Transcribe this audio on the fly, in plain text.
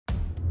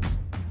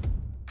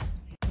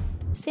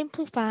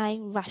Simplify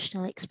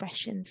rational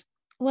expressions.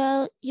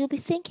 Well, you'll be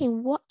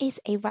thinking, what is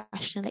a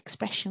rational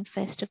expression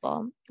first of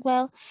all?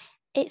 Well,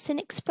 it's an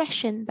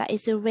expression that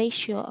is the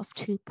ratio of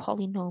two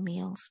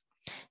polynomials.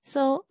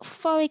 So,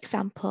 for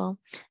example,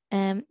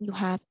 you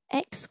have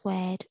x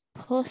squared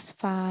plus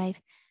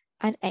 5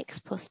 and x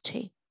plus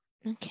 2.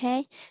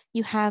 Okay,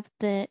 you have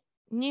the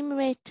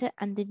numerator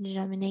and the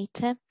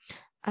denominator,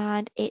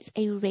 and it's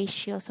a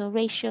ratio. So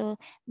ratio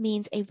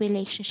means a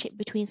relationship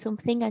between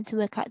something, and to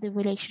work out the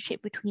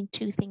relationship between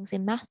two things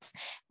in maths,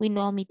 we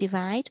normally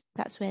divide.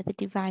 That's where the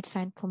divide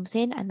sign comes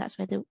in, and that's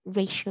where the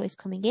ratio is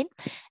coming in.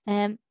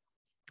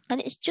 And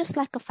it's just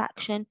like a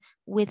fraction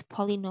with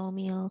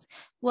polynomials.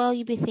 Well,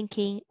 you'll be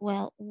thinking,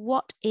 well,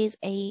 what is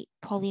a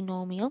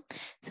polynomial?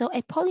 So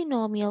a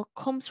polynomial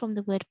comes from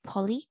the word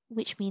poly,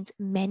 which means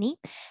many,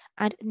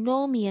 and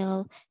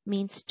nomial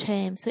means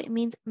term. So it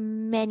means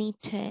many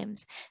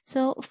terms.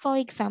 So for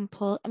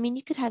example, I mean,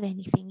 you could have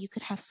anything. You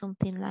could have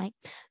something like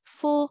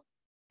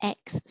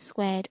 4x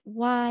squared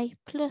y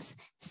plus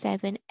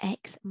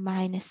 7x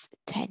minus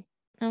 10.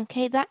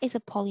 Okay, that is a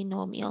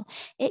polynomial.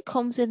 It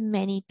comes with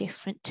many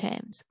different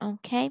terms,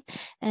 okay?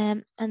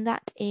 And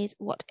that is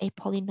what a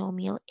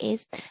polynomial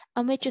is.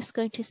 And we're just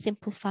going to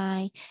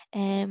simplify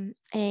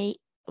a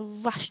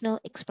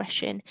rational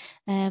expression,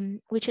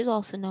 which is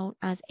also known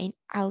as an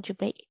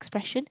algebraic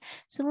expression.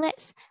 So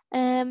let's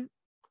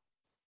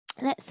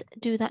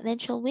do that then,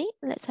 shall we?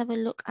 Let's have a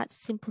look at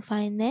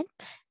simplifying then.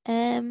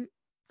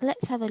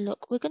 Let's have a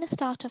look. We're going to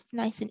start off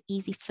nice and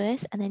easy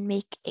first and then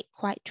make it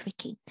quite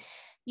tricky.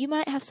 You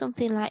might have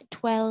something like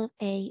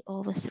 12a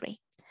over 3.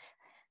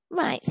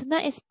 Right, so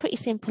that is pretty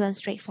simple and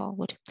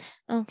straightforward.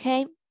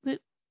 Okay,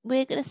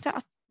 we're going to start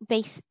off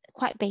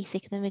quite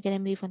basic, and then we're going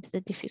to move on to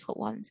the difficult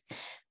ones.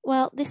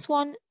 Well, this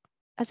one,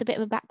 as a bit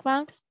of a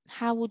background,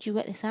 how would you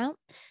work this out?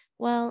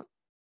 Well,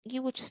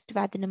 you would just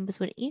divide the numbers,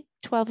 wouldn't you?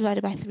 12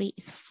 divided by 3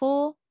 is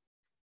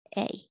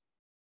 4a.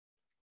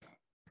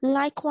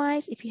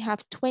 Likewise, if you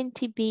have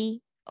 20b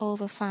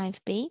over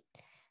 5b,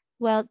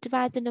 well,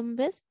 divide the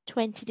numbers.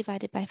 20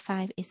 divided by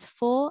 5 is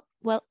 4.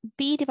 Well,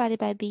 b divided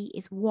by b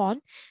is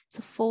 1.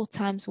 So 4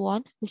 times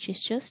 1, which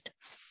is just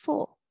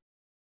 4.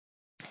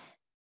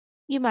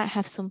 You might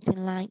have something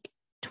like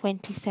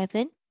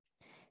 27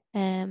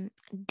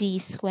 d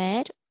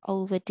squared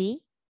over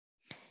d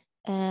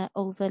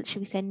over, should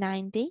we say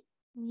 9d?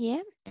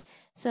 Yeah.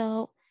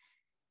 So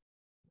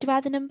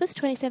divide the numbers.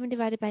 27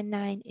 divided by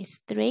 9 is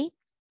 3.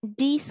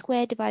 D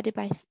squared divided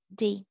by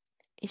d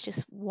is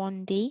just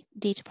 1d,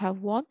 d to the power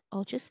of 1,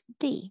 or just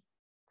d.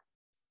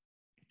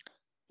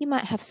 You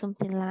might have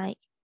something like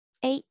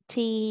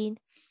 18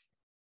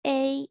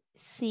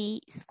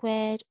 ac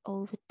squared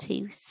over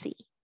 2c.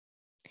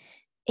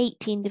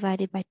 18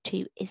 divided by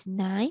 2 is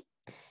 9.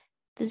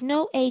 There's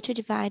no a to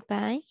divide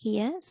by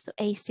here, so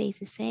a stays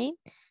the same.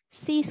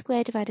 C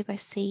squared divided by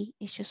c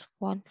is just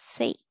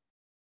 1c.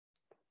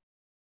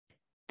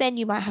 Then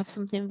you might have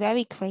something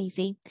very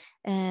crazy,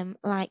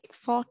 like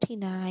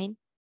 49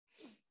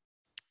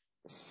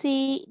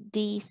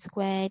 cd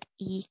squared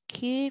e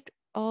cubed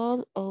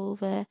all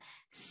over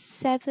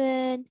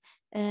 7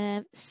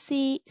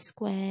 c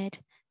squared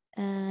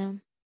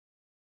and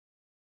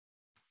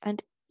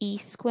e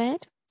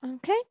squared.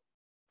 Okay,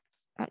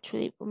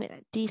 actually we'll make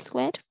that d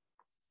squared.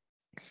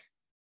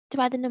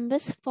 Divide the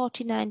numbers.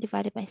 49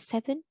 divided by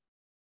 7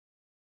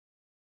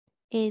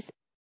 is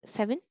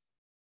 7.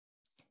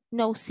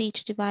 No c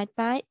to divide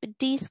by, but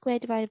d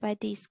squared divided by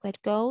d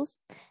squared goes,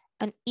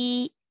 and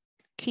e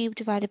cubed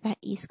divided by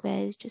e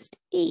squared is just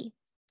e.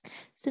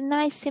 So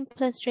nice,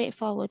 simple and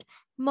straightforward.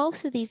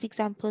 Most of these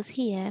examples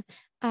here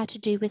are to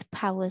do with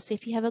powers. So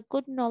if you have a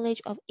good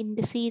knowledge of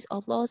indices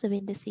or laws of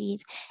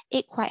indices,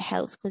 it quite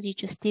helps because you're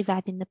just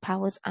dividing the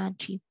powers,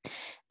 aren't you?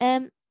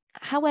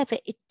 However,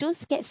 it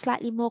does get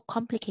slightly more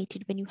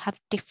complicated when you have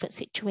different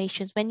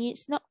situations, when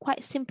it's not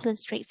quite simple and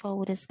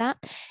straightforward as that,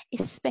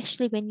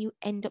 especially when you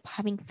end up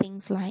having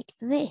things like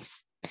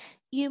this.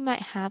 You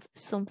might have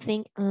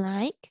something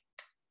like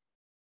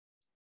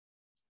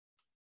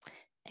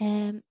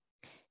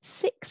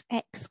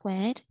 6x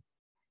squared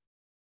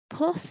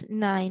plus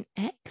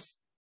 9x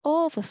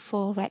over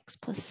 4x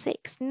plus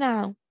 6.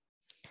 Now,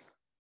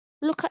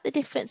 look at the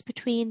difference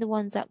between the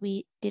ones that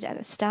we did at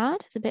the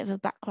start. It's a bit of a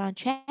background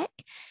check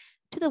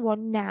to the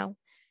one now.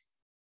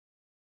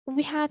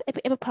 We have a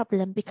bit of a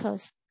problem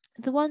because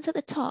the ones at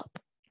the top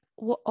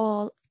were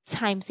all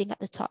timesing at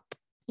the top.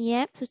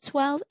 Yeah, so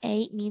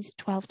 12a means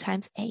 12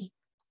 times a.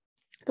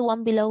 The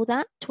one below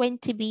that,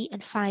 20b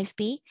and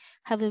 5b,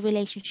 have a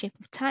relationship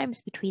of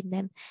times between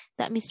them.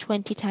 That means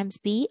 20 times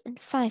b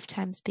and 5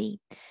 times b.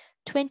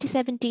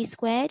 27d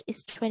squared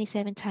is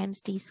 27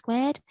 times d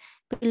squared.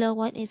 Below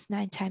one is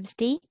 9 times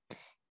d.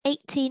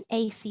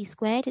 18ac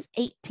squared is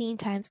 18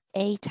 times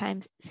a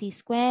times c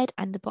squared,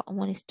 and the bottom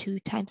one is 2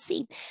 times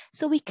c.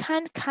 So we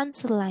can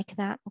cancel like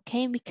that,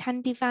 okay? And we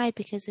can divide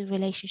because the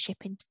relationship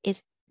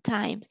is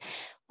times.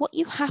 What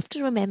you have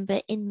to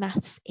remember in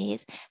maths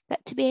is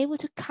that to be able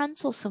to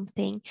cancel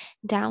something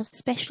down,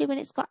 especially when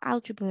it's got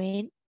algebra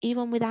in,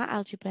 even without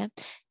algebra,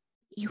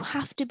 you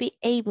have to be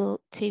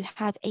able to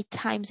have a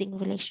timesing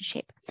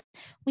relationship.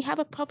 We have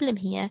a problem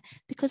here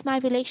because my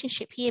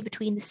relationship here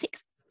between the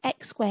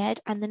 6x squared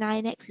and the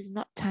 9x is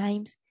not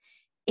times.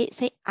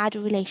 It's an add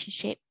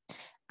relationship.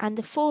 And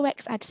the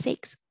 4x add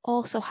 6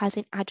 also has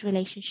an add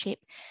relationship.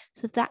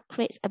 So that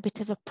creates a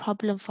bit of a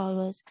problem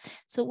for us.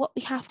 So what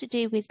we have to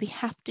do is we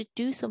have to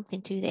do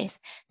something to this.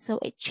 So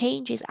it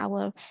changes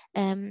our,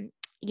 the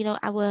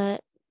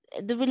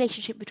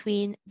relationship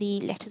between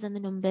the letters and the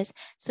numbers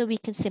so we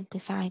can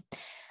simplify.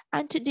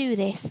 And to do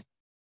this,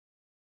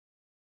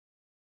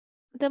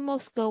 the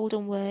most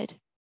golden word,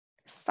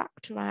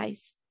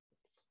 factorize.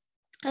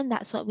 And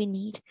that's what we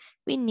need.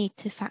 We need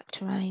to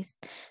factorize.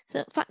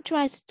 So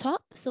factorize the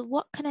top. So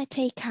what can I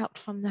take out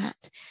from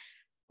that?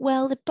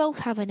 Well, they both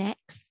have an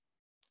x,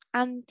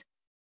 and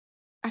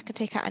I can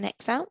take out an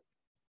x out.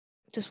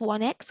 Just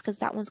one x, because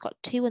that one's got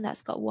 2 and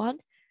that's got 1.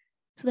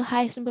 So the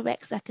highest number of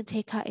x I can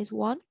take out is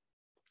 1.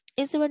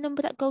 Is there a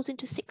number that goes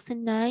into 6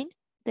 and 9?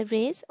 There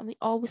is, and we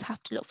always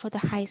have to look for the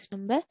highest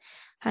number.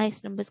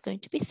 Highest number is going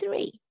to be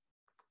 3.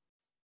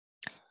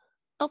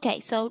 Okay,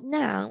 so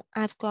now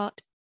I've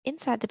got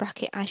inside the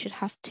bracket, I should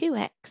have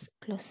 2x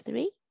plus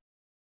 3.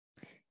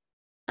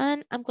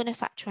 And I'm going to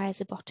factorize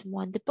the bottom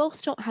one. They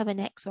both don't have an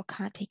x, so I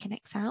can't take an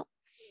x out.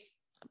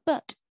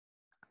 But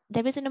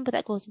there is a number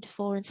that goes into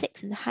 4 and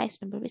 6, and the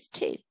highest number is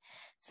 2.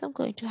 So I'm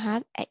going to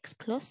have x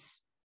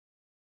plus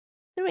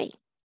 3.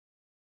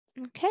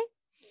 Okay.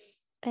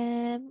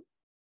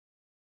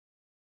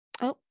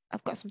 Oh,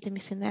 I've got something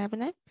missing there,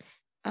 haven't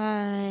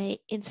I?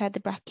 Inside the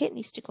bracket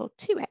needs to go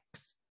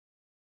 2x.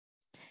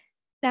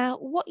 Now,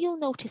 what you'll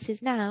notice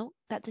is now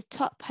that the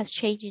top has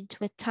changed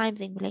into a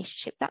timesing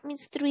relationship. That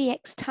means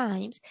 3x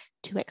times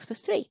 2x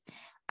plus 3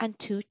 and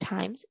 2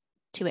 times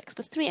 2x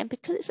plus 3. And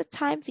because it's a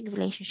timesing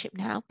relationship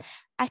now,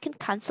 I can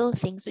cancel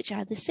things which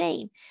are the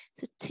same.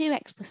 So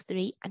 2x plus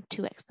 3 and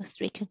 2x plus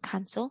 3 can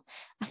cancel.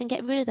 I can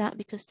get rid of that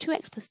because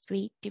 2x plus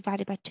 3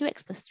 divided by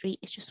 2x plus 3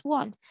 is just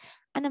 1.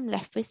 And I'm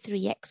left with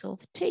 3x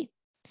over 2.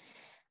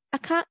 I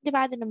can't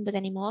divide the numbers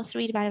anymore.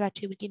 3 divided by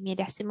 2 would give me a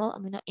decimal,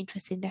 and we're not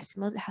interested in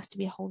decimals. It has to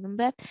be a whole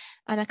number.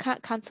 And I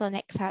can't cancel an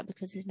x out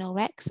because there's no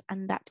x,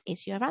 and that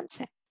is your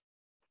answer.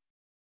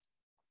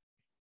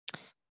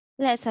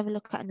 Let's have a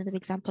look at another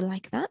example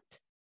like that.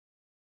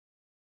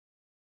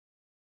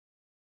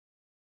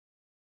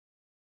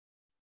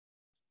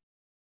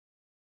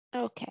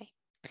 Okay.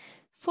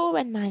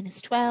 4n minus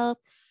 12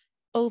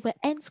 over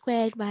n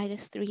squared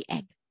minus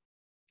 3n.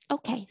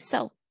 Okay,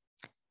 so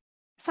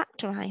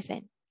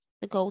factorizing.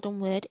 The golden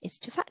word is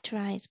to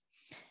factorize.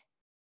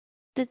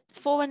 The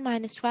 4n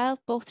minus 12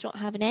 both don't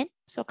have an n,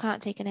 so I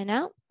can't take an n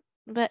out.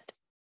 But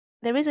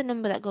there is a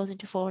number that goes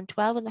into 4 and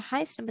 12, and the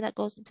highest number that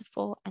goes into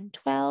 4 and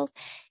 12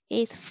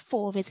 is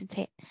 4, isn't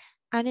it?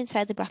 And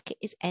inside the bracket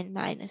is n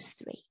minus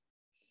 3.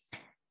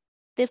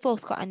 They've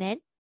both got an n,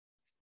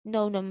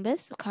 no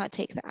numbers, so can't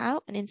take that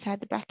out, and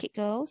inside the bracket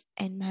goes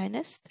n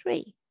minus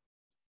 3.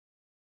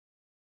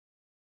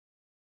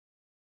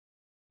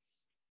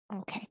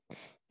 Okay,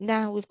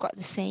 now we've got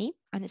the same,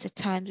 and it's a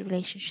times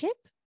relationship.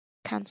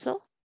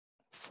 Cancel,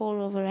 4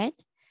 over n.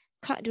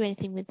 Can't do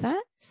anything with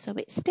that, so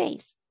it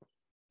stays.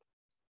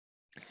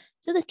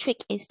 So the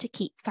trick is to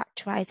keep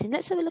factorizing.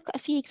 Let's have a look at a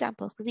few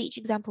examples, because each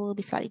example will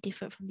be slightly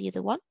different from the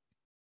other one.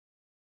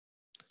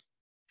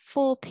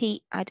 4p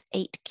add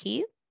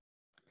 8q.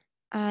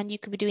 And you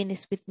could be doing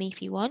this with me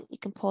if you want. You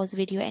can pause the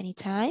video at any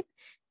time,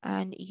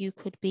 and you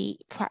could be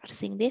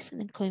practicing this and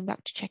then coming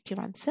back to check your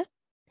answer.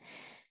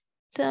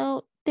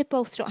 So they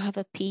both don't have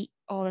a P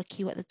or a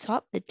Q at the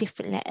top. They're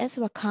different letters,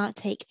 so I can't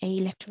take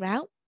a letter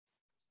out.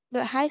 But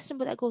the highest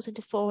number that goes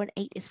into 4 and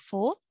 8 is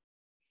 4.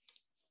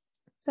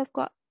 So I've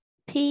got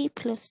P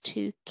plus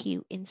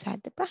 2Q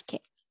inside the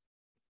bracket.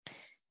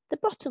 The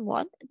bottom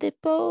one, they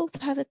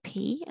both have a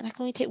P, and I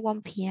can only take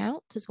one P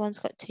out because one's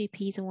got 2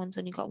 P's and one's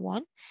only got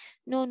 1.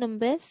 No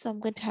numbers, so I'm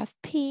going to have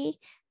P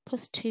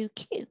plus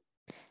 2Q.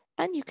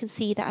 And you can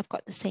see that I've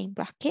got the same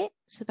bracket,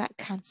 so that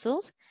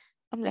cancels.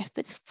 I'm left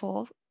with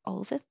 4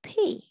 over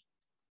P.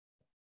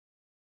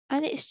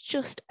 And it's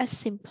just as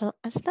simple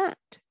as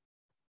that.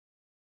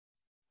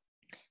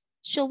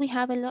 Shall we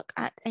have a look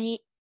at a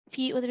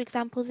few other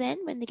examples then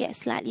when they get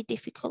slightly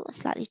difficult and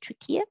slightly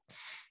trickier?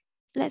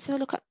 Let's have a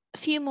look at a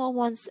few more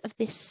ones of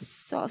this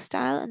sort of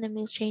style, and then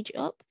we'll change it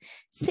up.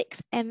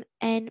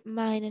 6mn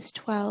minus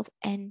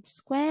 12n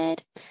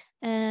squared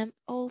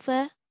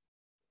over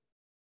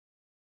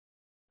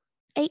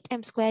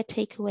 8m squared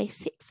take away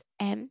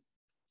 6mn.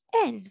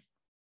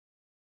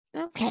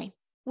 Okay,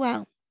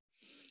 well,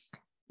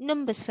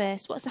 numbers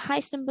first. What's the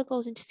highest number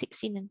goes into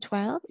 16 and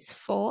 12? It's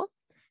 4.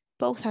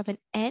 Both have an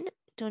n.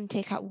 Don't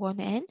take out one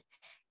n.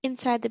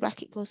 Inside the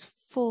bracket goes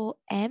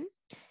 4m.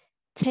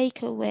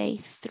 Take away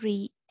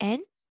 3n.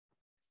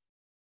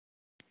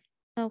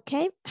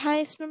 Okay,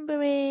 highest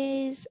number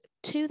is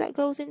 2 that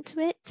goes into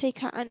it.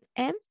 Take out an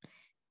m.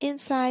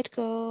 Inside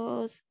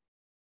goes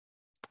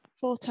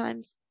 4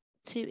 times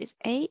 2 is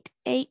 8.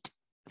 8,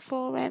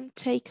 4m,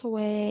 take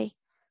away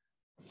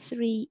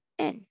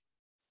 3n.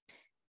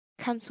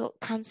 Cancel,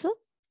 cancel.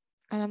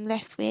 And I'm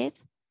left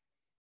with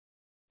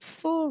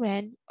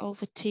 4n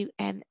over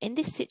 2m. In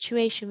this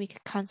situation, we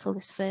can cancel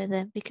this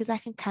further because I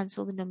can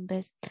cancel the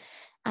numbers.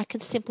 I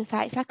can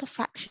simplify. It's like a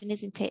fraction,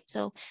 isn't it?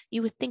 So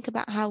you would think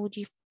about how would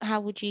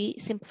you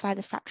simplify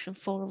the fraction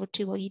 4 over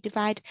 2? Well, you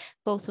divide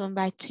both of them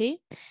by 2.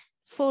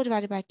 4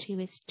 divided by 2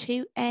 is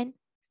 2n,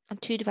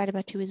 and 2 divided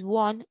by 2 is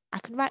 1. I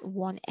can write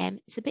 1m.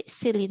 It's a bit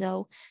silly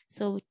though.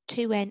 So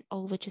 2n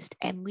over just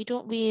m. We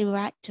don't really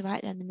write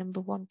down the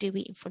number 1, do we,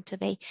 in front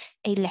of a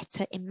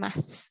letter in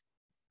maths.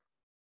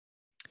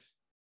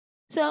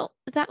 So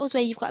that was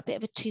where you've got a bit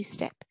of a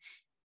two-step.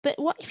 But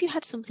what if you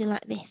had something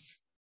like this?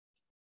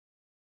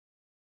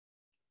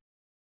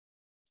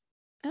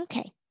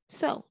 Okay,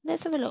 so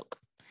let's have a look.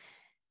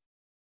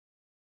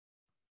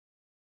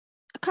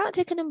 I can't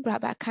take a number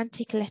out, but I can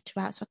take a letter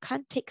out. So I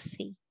can take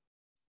C.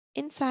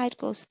 Inside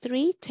goes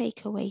 3,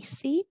 take away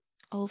C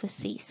over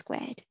C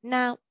squared.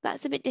 Now,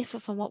 that's a bit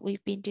different from what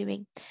we've been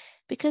doing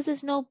because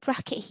there's no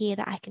bracket here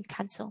that I can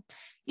cancel.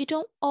 You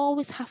don't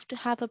always have to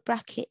have a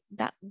bracket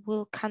that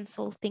will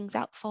cancel things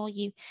out for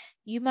you.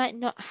 You might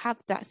not have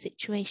that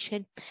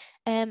situation.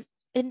 In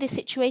this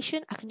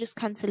situation, I can just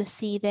cancel a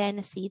C there and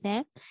a C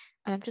there.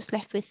 And I'm just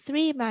left with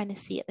 3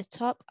 minus C at the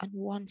top and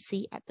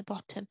 1C at the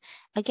bottom.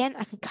 Again,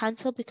 I can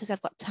cancel because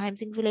I've got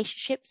timesing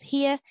relationships.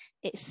 Here,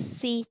 it's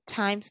C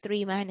times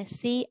 3 minus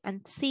C,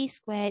 and C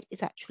squared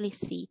is actually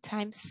C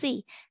times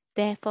C.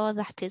 Therefore,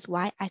 that is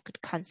why I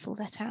could cancel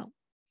that out.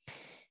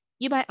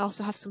 You might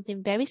also have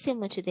something very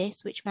similar to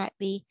this, which might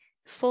be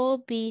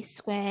 4b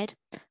squared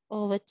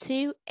over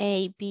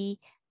 2ab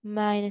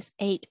minus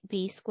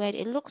 8b squared.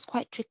 It looks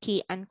quite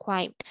tricky and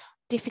quite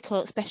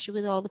difficult, especially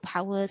with all the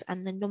powers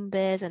and the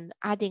numbers and the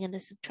adding and the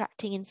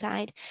subtracting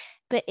inside,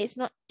 but it's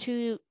not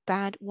too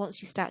bad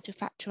once you start to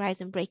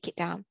factorize and break it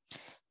down.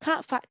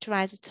 Can't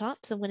factorize the top,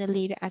 so I'm going to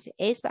leave it as it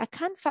is, but I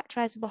can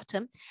factorize the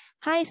bottom.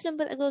 Highest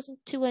number that goes in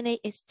 2 and 8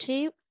 is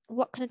 2.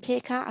 What can I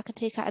take out? I can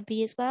take out a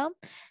b as well.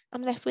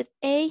 I'm left with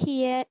a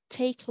here,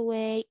 take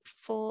away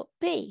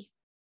 4b.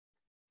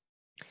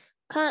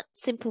 Can't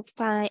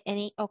simplify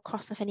any or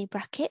cross off any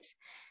brackets,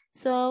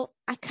 so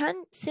I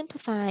can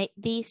simplify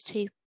these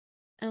two.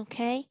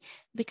 Okay,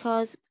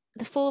 because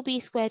the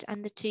 4b squared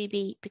and the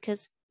 2b,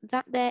 because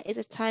that there is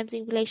a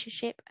timesing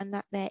relationship and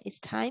that there is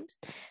times.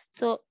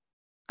 So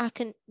I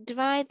can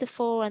divide the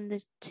 4 and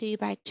the 2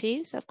 by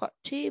 2. So I've got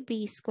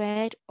 2b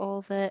squared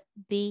over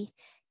b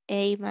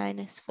a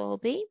minus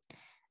 4b.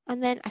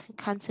 And then I can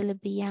cancel a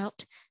b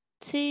out.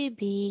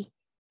 2b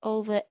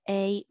over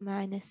a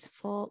minus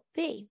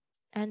 4b.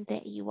 And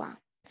there you are.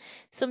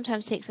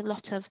 Sometimes it takes a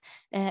lot of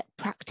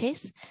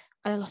practice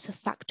and a lot of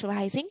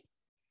factorizing.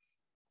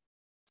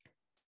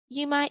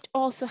 You might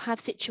also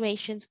have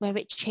situations where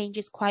it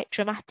changes quite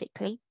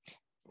dramatically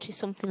to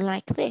something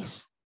like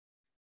this.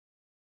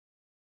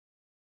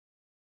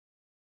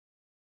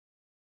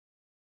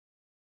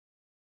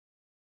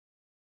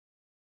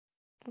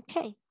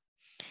 Okay,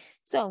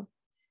 so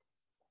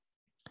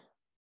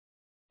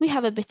we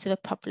have a bit of a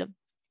problem.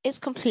 It's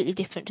completely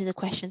different to the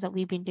questions that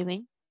we've been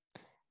doing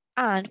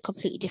and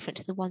completely different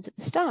to the ones at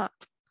the start.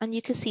 And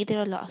you can see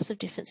there are lots of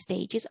different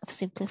stages of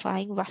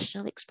simplifying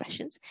rational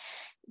expressions.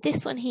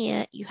 This one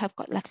here, you have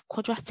got like a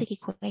quadratic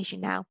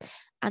equation now,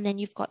 and then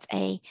you've got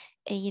an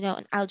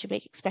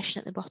algebraic expression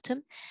at the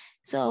bottom.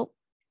 So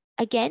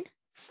again,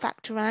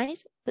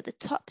 factorize, but the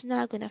top is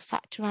now going to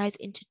factorize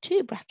into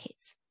 2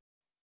 brackets.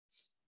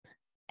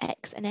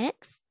 X and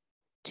X,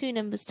 2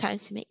 numbers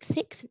times to make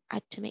 6 and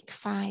add to make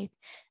 5.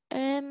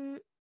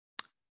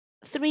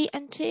 3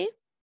 and 2,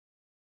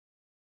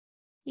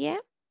 yeah.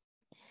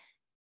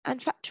 And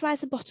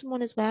factorize the bottom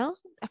one as well.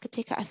 I could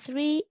take out a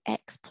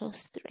 3x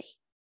plus 3.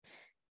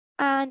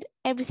 And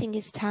everything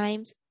is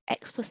times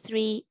x plus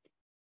 3,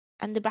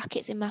 and the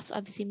brackets in maths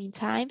obviously mean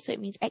times, so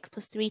it means x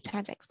plus 3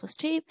 times x plus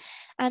 2,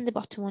 and the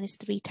bottom one is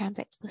 3 times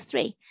x plus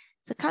 3.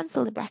 So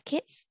cancel the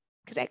brackets,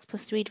 because x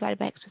plus 3 divided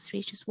by x plus 3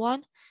 is just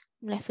 1.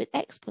 I'm left with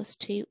x plus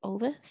 2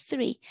 over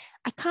 3.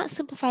 I can't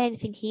simplify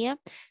anything here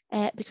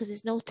because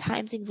there's no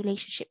timesing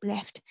relationship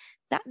left.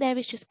 That there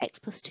is just x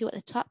plus 2 at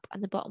the top,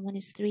 and the bottom one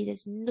is 3.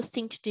 There's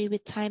nothing to do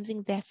with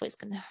timesing, therefore it's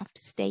going to have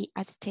to stay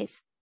as it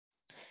is.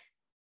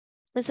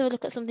 Let's have a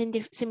look at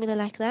something similar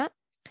like that.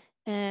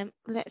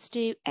 Let's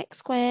do x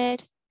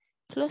squared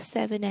plus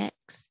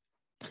 7x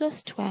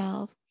plus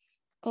 12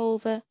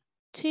 over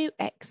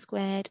 2x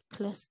squared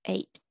plus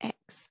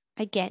 8x.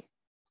 Again,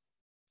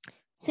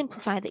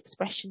 simplify the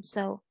expression.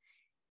 So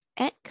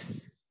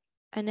x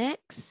and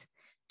x,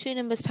 2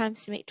 numbers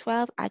times to make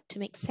 12, add to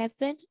make 7.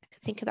 I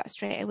can think of that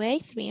straight away,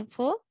 3 and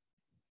 4.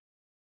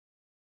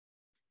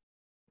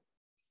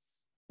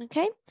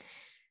 Okay,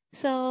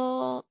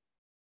 so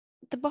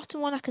the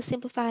bottom one I can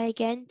simplify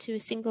again to a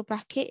single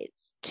bracket.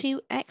 It's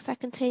 2x I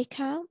can take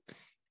out,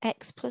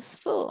 x plus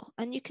 4.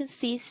 And you can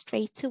see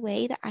straight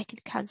away that I can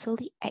cancel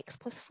the x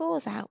plus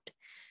 4s out.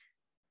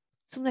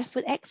 So I'm left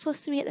with x plus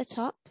 3 at the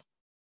top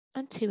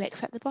and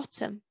 2x at the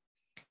bottom.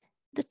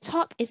 The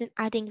top is an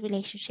adding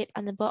relationship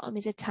and the bottom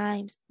is a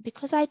times.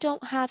 Because I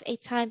don't have a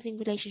timesing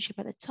relationship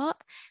at the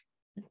top,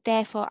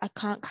 therefore I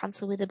can't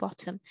cancel with the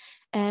bottom.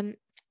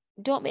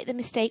 Don't make the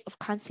mistake of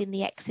cancelling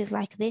the x's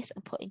like this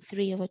and putting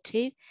 3 over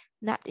 2.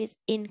 That is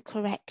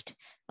incorrect.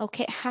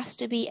 Okay, it has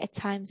to be a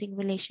timesing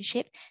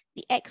relationship.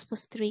 The x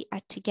plus 3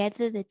 are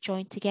together, they're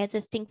joined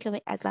together. Think of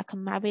it as like a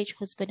marriage,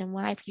 husband and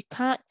wife. You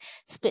can't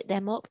split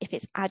them up if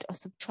it's add or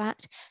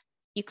subtract.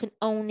 You can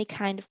only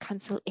kind of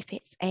cancel if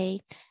it's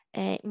a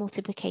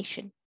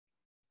multiplication.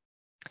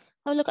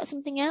 I'll look at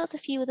something else, a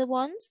few other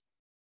ones.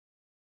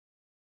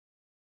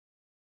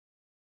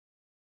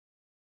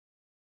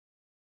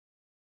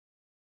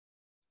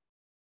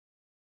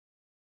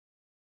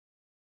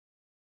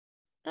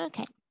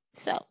 Okay,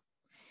 so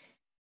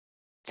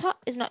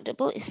top is not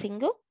double, it's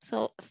single.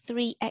 So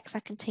 3x I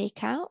can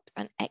take out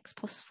and x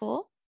plus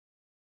 4.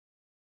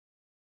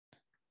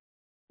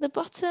 The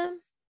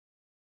bottom,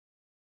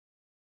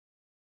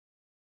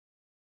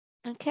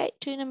 okay,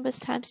 2 numbers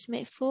times to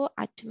make 4,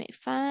 add to make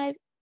 5,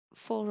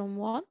 4 and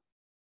 1.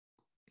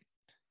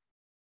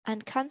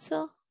 And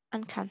cancel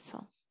and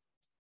cancel.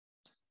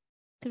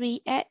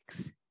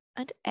 3x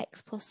and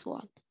x plus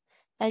 1.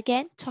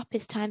 Again, top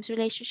is times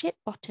relationship,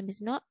 bottom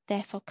is not,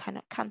 therefore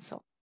cannot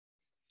cancel.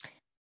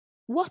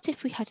 What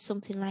if we had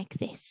something like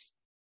this?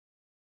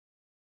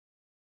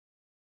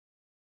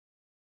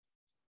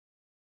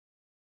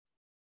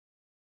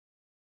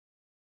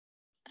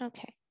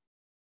 Okay.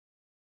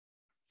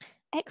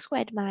 X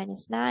squared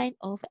minus 9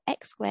 over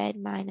x squared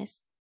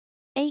minus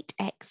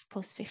 8x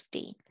plus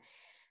 15.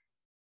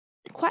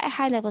 Quite a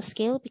high level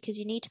skill because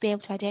you need to be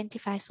able to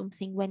identify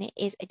something when it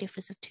is a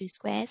difference of 2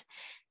 squares.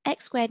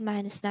 X squared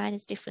minus 9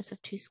 is difference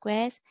of 2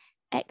 squares,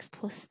 x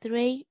plus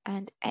 3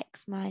 and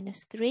x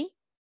minus 3.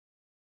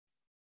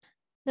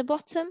 The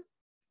bottom,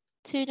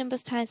 2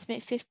 numbers times to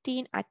make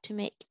 15, add to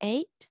make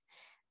 8.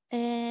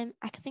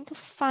 I can think of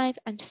 5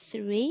 and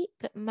 3,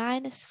 but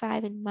minus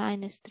 5 and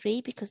minus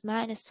 3, because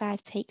minus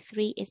 5 take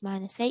 3 is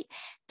minus 8.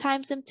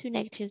 Times them, 2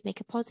 negatives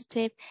make a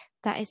positive.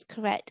 That is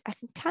correct. I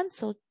can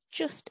cancel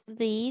just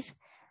these,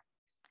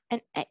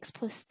 and x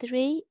plus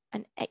 3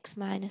 and x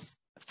minus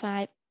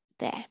 5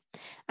 there.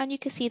 And you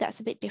can see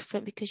that's a bit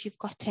different because you've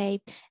got a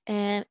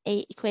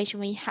equation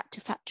where you had to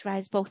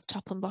factorize both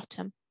top and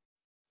bottom.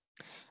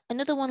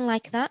 Another one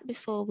like that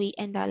before we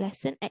end our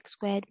lesson, x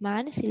squared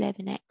minus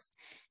 11x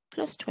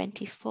plus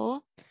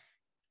 24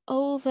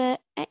 over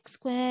x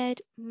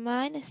squared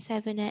minus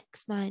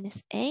 7x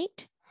minus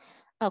 8.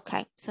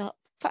 Okay, so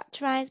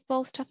factorize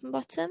both top and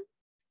bottom.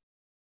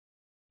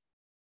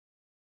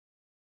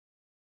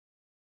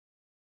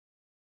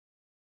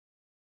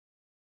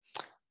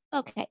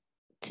 Okay,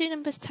 2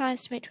 numbers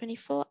times to make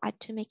 24, add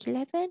to make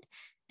 11,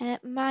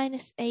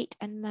 minus 8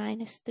 and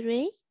minus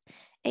 3.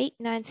 8,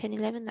 9, 10,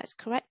 11, that's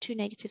correct. 2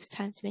 negatives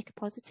times to make a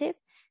positive.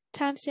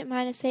 Times to it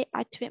minus 8,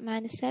 add to it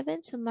minus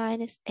 7, so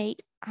minus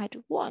 8, add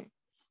 1.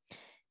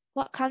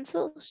 What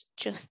cancels?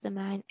 Just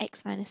the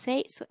x minus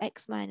 8, so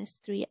x minus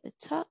 3 at the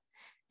top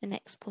and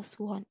x plus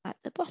 1 at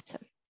the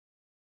bottom.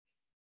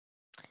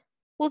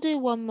 We'll do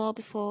one more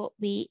before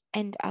we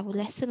end our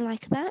lesson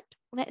like that.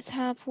 Let's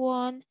have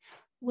one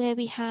where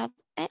we have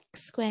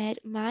x squared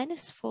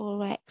minus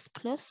 4x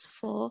plus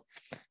 4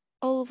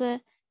 over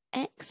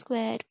x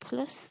squared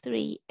plus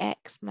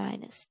 3x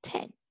minus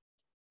 10.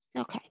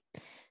 Okay,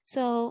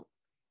 so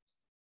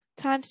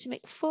times to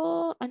make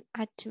 4 and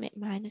add to make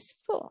minus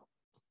 4.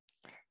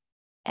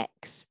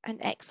 X and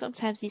x,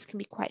 sometimes these can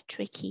be quite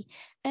tricky.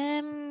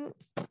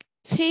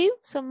 2,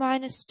 so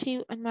minus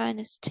 2 and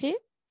minus 2,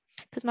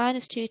 because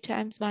minus 2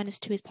 times minus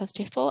 2 is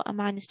positive 4, and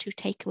minus 2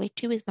 take away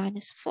 2 is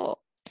minus 4.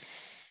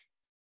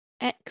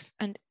 X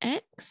and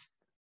x,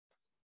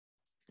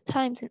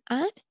 times and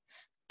add.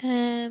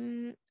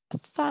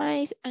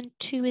 5 and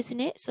 2, isn't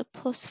it? So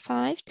plus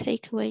 5,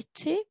 take away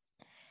 2,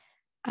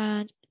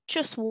 and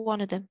just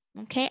one of them.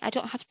 Okay, I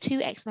don't have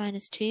 2x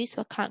minus 2,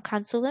 so I can't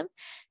cancel them.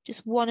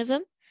 Just one of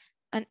them,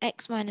 and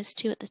x minus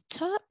 2 at the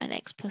top and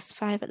x plus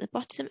 5 at the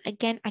bottom.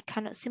 Again, I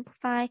cannot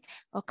simplify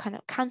or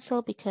cannot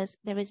cancel because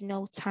there is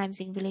no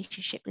timesing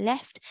relationship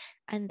left,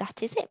 and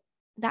that is it.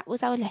 That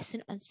was our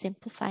lesson on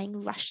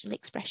simplifying rational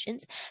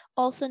expressions,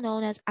 also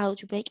known as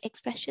algebraic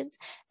expressions,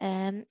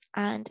 and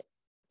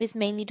is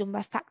mainly done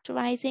by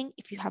factorizing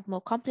if you have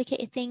more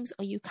complicated things,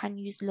 or you can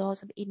use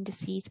laws of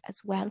indices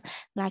as well,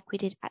 like we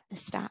did at the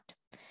start.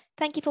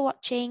 Thank you for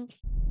watching.